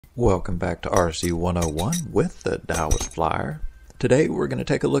Welcome back to RC 101 with the Taoist Flyer. Today we're going to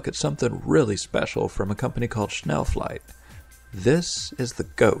take a look at something really special from a company called Snelflight. This is the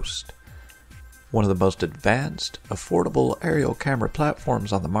Ghost, one of the most advanced, affordable aerial camera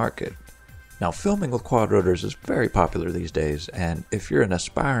platforms on the market. Now, filming with quad rotors is very popular these days, and if you're an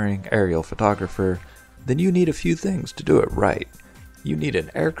aspiring aerial photographer, then you need a few things to do it right. You need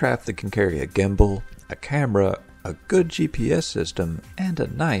an aircraft that can carry a gimbal, a camera, a good GPS system, and a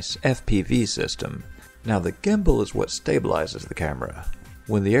nice FPV system. Now, the gimbal is what stabilizes the camera.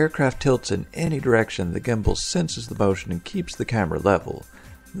 When the aircraft tilts in any direction, the gimbal senses the motion and keeps the camera level.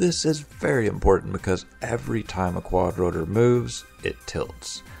 This is very important because every time a quad rotor moves, it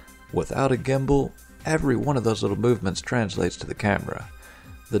tilts. Without a gimbal, every one of those little movements translates to the camera.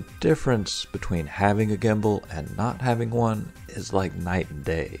 The difference between having a gimbal and not having one is like night and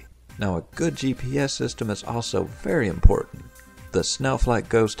day. Now, a good GPS system is also very important. The Snelflight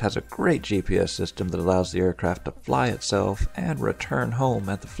Ghost has a great GPS system that allows the aircraft to fly itself and return home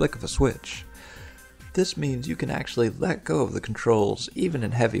at the flick of a switch. This means you can actually let go of the controls even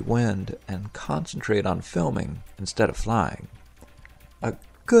in heavy wind and concentrate on filming instead of flying. A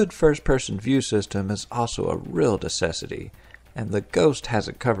good first-person view system is also a real necessity, and the Ghost has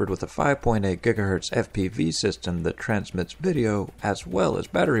it covered with a 5.8 GHz FPV system that transmits video as well as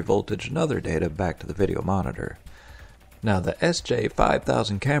battery voltage and other data back to the video monitor. Now, the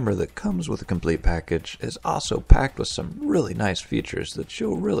SJ5000 camera that comes with the complete package is also packed with some really nice features that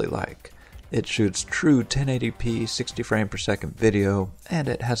you'll really like. It shoots true 1080p 60 frame per second video, and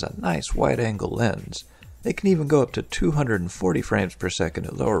it has a nice wide-angle lens. It can even go up to 240 frames per second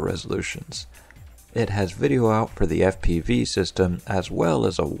at lower resolutions. It has video out for the FPV system as well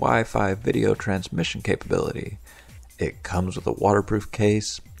as a Wi-Fi video transmission capability. It comes with a waterproof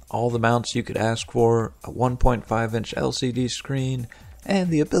case, all the mounts you could ask for, a 1.5-inch LCD screen, and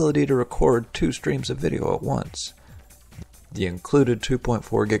the ability to record 2 streams of video at once. The included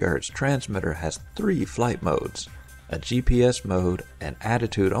 2.4 GHz transmitter has 3 flight modes: a GPS mode, an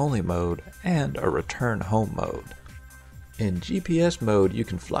attitude-only mode, and a return home mode. In GPS mode, you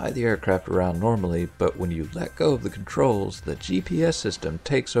can fly the aircraft around normally, but when you let go of the controls, the GPS system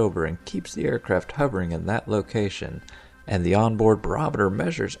takes over and keeps the aircraft hovering in that location, and the onboard barometer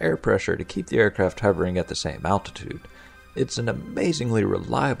measures air pressure to keep the aircraft hovering at the same altitude. It's an amazingly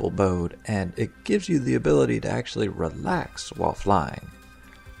reliable mode, and it gives you the ability to actually relax while flying.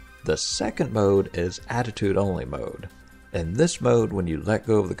 The second mode is attitude-only mode. In this mode, when you let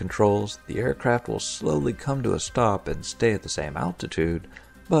go of the controls, the aircraft will slowly come to a stop and stay at the same altitude,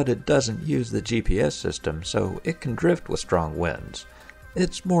 but it doesn't use the GPS system, so it can drift with strong winds.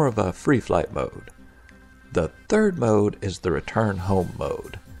 It's more of a free flight mode. The third mode is the return home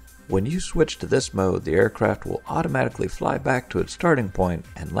mode. When you switch to this mode, the aircraft will automatically fly back to its starting point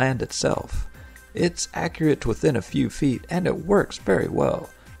and land itself. It's accurate to within a few feet, and it works very well.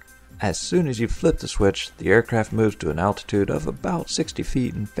 As soon as you flip the switch, the aircraft moves to an altitude of about 60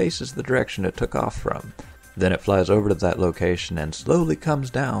 feet and faces the direction it took off from. Then it flies over to that location and slowly comes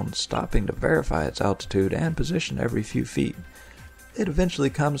down, stopping to verify its altitude and position every few feet. It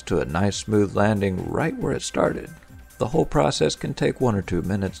eventually comes to a nice smooth landing right where it started. The whole process can take 1 or 2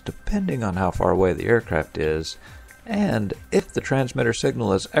 minutes depending on how far away the aircraft is, and if the transmitter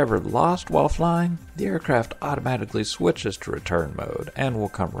signal is ever lost while flying, the aircraft automatically switches to return mode and will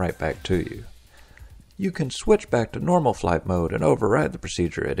come right back to you. You can switch back to normal flight mode and override the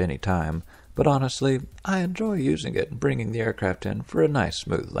procedure at any time, but honestly, I enjoy using it and bringing the aircraft in for a nice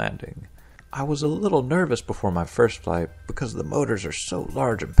smooth landing. I was a little nervous before my first flight because the motors are so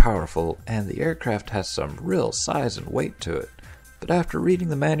large and powerful, and the aircraft has some real size and weight to it, but after reading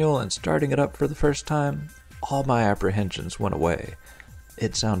the manual and starting it up for the first time, all my apprehensions went away.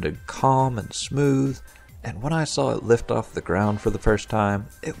 It sounded calm and smooth, and when I saw it lift off the ground for the first time,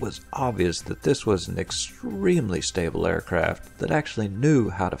 it was obvious that this was an extremely stable aircraft that actually knew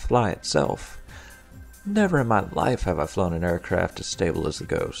how to fly itself. Never in my life have I flown an aircraft as stable as the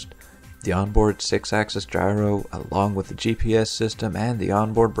Ghost. The onboard 6-axis gyro, along with the GPS system and the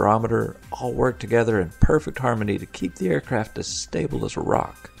onboard barometer, all work together in perfect harmony to keep the aircraft as stable as a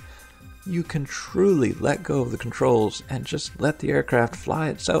rock. You can truly let go of the controls and just let the aircraft fly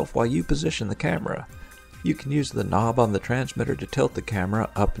itself while you position the camera. You can use the knob on the transmitter to tilt the camera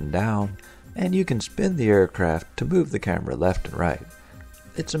up and down, and you can spin the aircraft to move the camera left and right.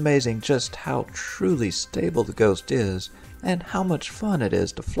 It's amazing just how truly stable the Ghost is and how much fun it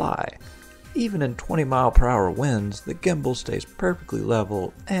is to fly. Even in 20-mile-per-hour winds, the gimbal stays perfectly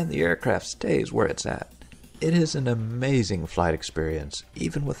level and the aircraft stays where it's at. It is an amazing flight experience,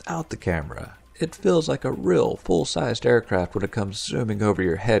 even without the camera. It feels like a real full-sized aircraft when it comes zooming over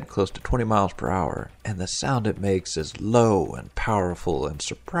your head close to 20 miles per hour, and the sound it makes is low and powerful and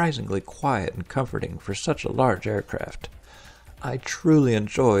surprisingly quiet and comforting for such a large aircraft. I truly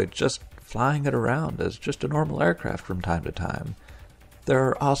enjoy just flying it around as just a normal aircraft from time to time. There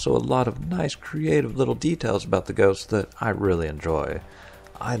are also a lot of nice creative little details about the Ghost that I really enjoy.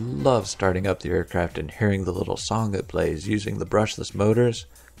 I love starting up the aircraft and hearing the little song it plays using the brushless motors.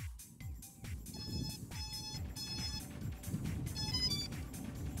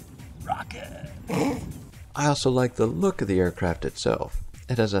 I also like the look of the aircraft itself.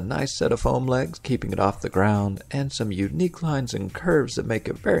 It has a nice set of foam legs keeping it off the ground, and some unique lines and curves that make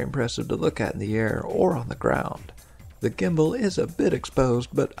it very impressive to look at in the air or on the ground. The gimbal is a bit exposed,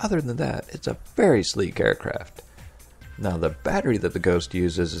 but other than that, it's a very sleek aircraft. Now, the battery that the Ghost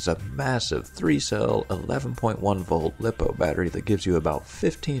uses is a massive 3-cell 11.1 volt LiPo battery that gives you about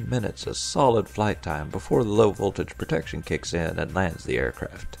 15 minutes of solid flight time before the low voltage protection kicks in and lands the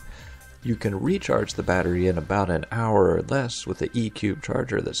aircraft. You can recharge the battery in about an hour or less with the E-Cube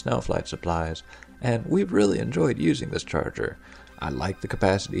charger that Snelflight supplies, and we've really enjoyed using this charger. I like the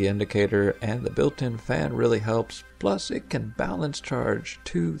capacity indicator, and the built-in fan really helps, plus it can balance charge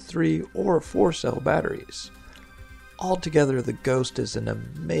 2, 3, or 4-cell batteries. Altogether, the Ghost is an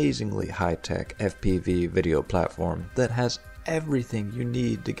amazingly high-tech FPV video platform that has everything you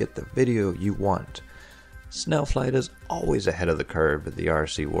need to get the video you want. Snelflight is always ahead of the curve in the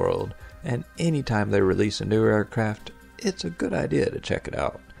RC world, and anytime they release a new aircraft, it's a good idea to check it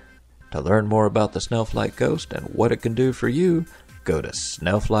out. To learn more about the Snelflight Ghost and what it can do for you, go to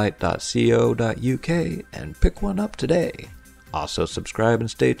snelflight.co.uk and pick one up today. Also subscribe and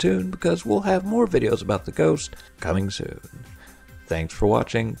stay tuned because we'll have more videos about the Ghost coming soon. Thanks for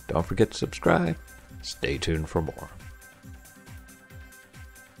watching, don't forget to subscribe, stay tuned for more.